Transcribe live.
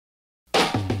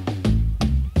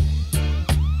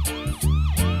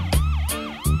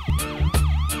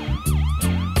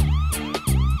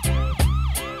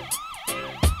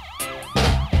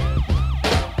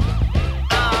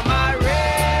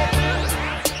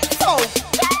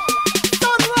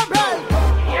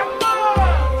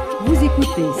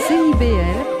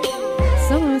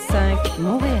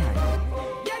Montréal.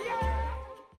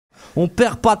 On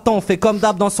perd pas de temps, on fait comme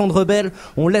d'hab dans Son de Rebelle.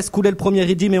 On laisse couler le premier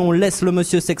rythme et on laisse le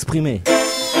monsieur s'exprimer.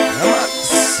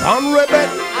 Son rebelle,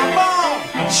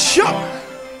 sure.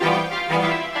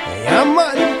 Yeah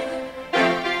man,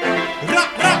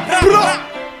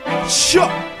 sure.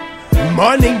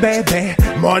 Morning baby,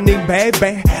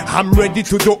 I'm ready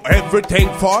to do everything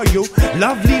for you.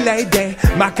 Lovely lady,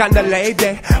 my kind of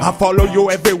lady. I follow you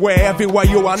everywhere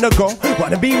you wanna go.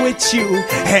 Wanna be with you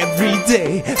every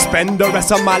day. Spend the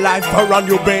rest of my life around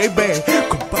you, baby.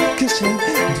 Competition,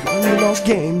 no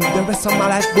game. The rest of my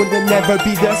life would never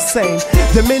be the same.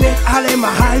 The minute I lay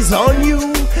my eyes on you,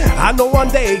 I know one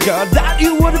day, girl, that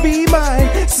you would be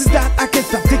mine. Since that I can't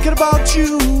stop thinking about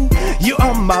you. You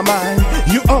on my mind,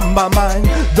 you on my mind.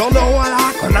 Don't know what I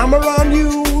like when I'm around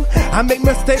you. I make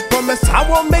mistakes, promise I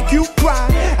won't make you cry.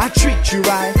 I treat you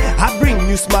right, I bring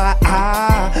you smile.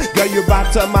 Girl, you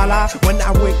brighten my life when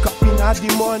I wake up in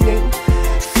the morning.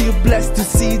 Feel blessed to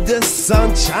see the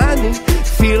sun shining.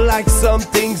 Feel like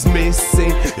something's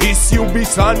missing. It's you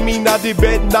beside me, not the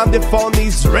bed, not the phone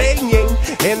is ringing.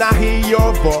 And I hear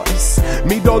your voice.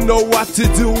 Me don't know what to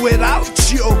do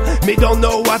without you. Me don't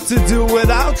know what to do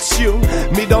without you.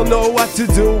 Me don't know what to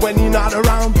do when you're not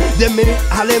around. The minute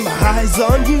I lay my eyes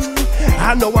on you,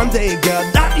 I know one day, girl,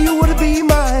 that you would be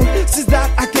mine. Since that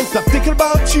I can't stop thinking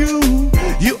about you.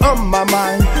 You on my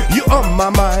mind, you on my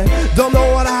mind. Don't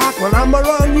know what I act when I'm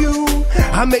around you.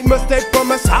 I make mistakes,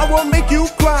 promise I won't make you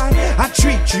cry. I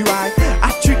treat you right,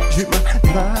 I treat you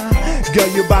right. Girl,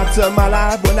 you brighten my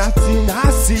life when I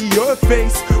see your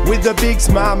face with a big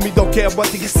smile. Me don't care what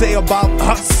they can say about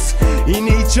us. In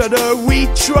each other we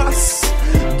trust.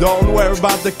 Don't worry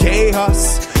about the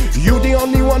chaos. You the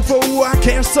only one for who I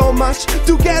care so much.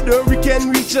 Together we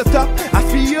can reach the top. I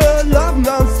feel your love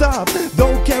non-stop.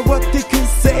 Don't care what they can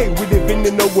say. We're living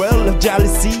in a world of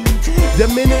jealousy. The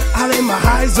minute I lay my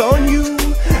eyes on you,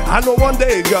 I know one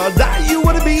day, girl, that you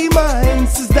wanna be mine.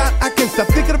 Since that I can't stop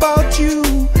thinking about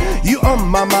you. You on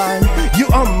my mind, you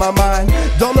on my mind.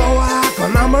 Don't know what I act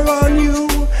when I'm around you.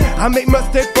 I make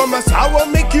mistakes, promise I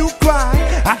won't make you cry.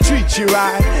 I treat you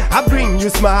right, I bring you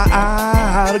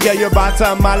smile. Girl, you're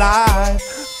brighten my life.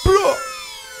 Bro,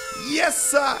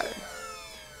 yes sir.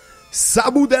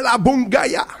 Saboo de la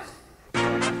Boomgaïa.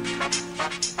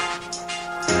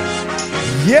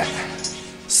 Yeah,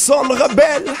 Son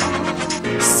rebelle,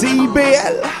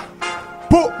 CIBL.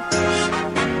 Boom.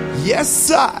 Yes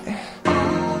sir.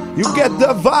 You get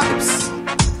the vibes.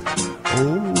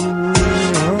 Oh.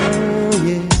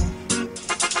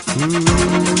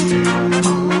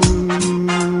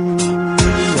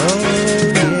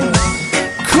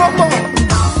 Come on,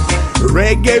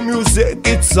 reggae music,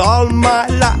 it's all my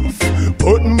life.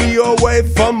 Put me away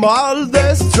from all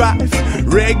the strife.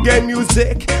 Reggae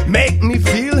music make me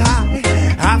feel high.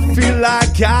 I feel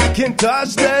like I can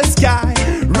touch the sky.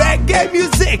 Reggae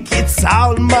music, it's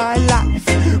all my life.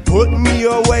 Put me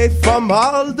away from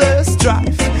all the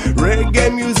strife. Reggae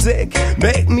music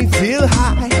make me feel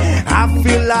high. I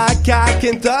feel like I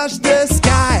can touch the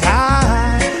sky.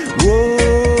 Whoa.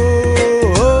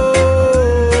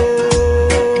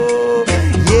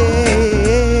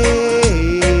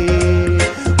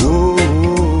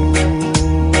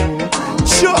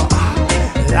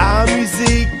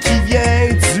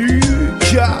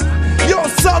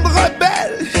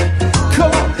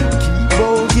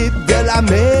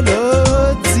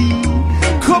 Mélodie,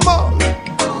 comment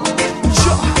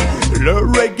le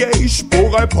reggae, je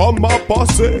pourrais pas m'en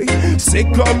passer. C'est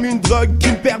comme une drogue qui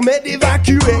me permet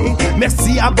d'évacuer.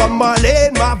 Merci à Bob Marley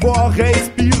de m'avoir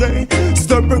inspiré.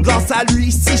 C'est un peu grâce à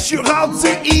lui si je suis rendu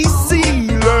ici.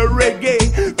 Le reggae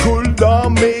coule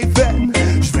dans mes veines.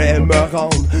 Je vais me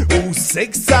rendre où c'est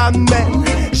que ça mène.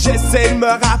 J'essaie de me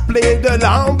rappeler de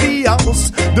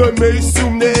l'ambiance, de mes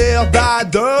souvenirs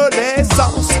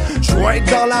d'adolescence. Joint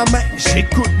dans la main,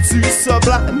 j'écoute du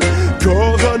Sublime.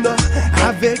 Corona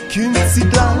avec une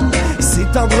petite lame.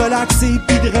 C'est temps de relaxer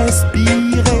puis de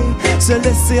respirer. Se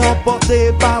laisser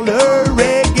emporter par le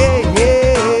reggae.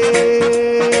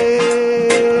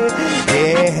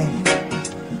 Yeah.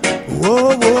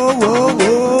 Whoa, whoa, whoa,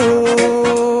 whoa.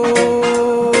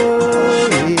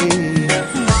 Yeah.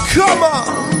 Come on.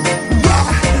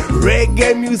 Yeah. Reggae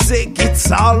music,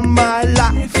 it's all my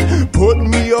life. Put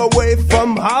me away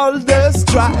from all the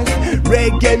strife.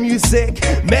 Reggae music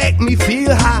make me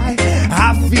feel high.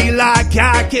 I feel like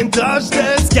I can touch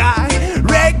the sky.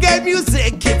 Reggae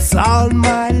music, it's all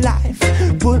my life.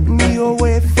 Put me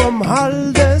away from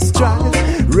all the strife.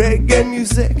 Reggae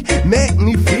music make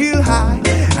me feel high.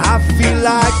 I feel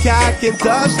like I can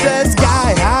touch the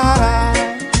sky.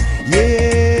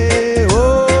 Yeah,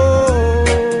 oh.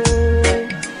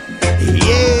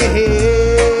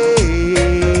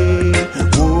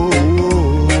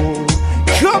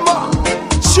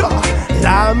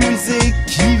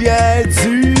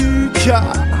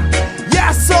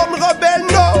 son rebelle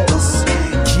nose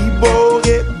qui beau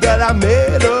rythme de la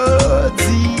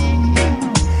mélodie.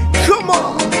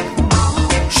 Comment?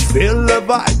 J'feel le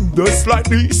vibe de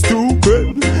Slightly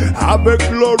Stupid avec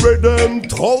le rhythm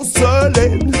trop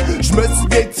solide. J'me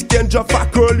souviens de Kenja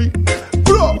Fakoli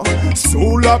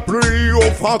sous la pluie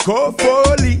aux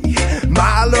francopholies.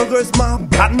 Malheureusement,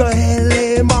 Bad Noël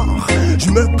est mort.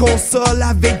 J'me console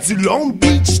avec du Long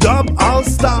Beach Dub All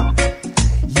Star.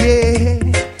 Yeah,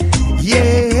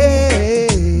 yeah.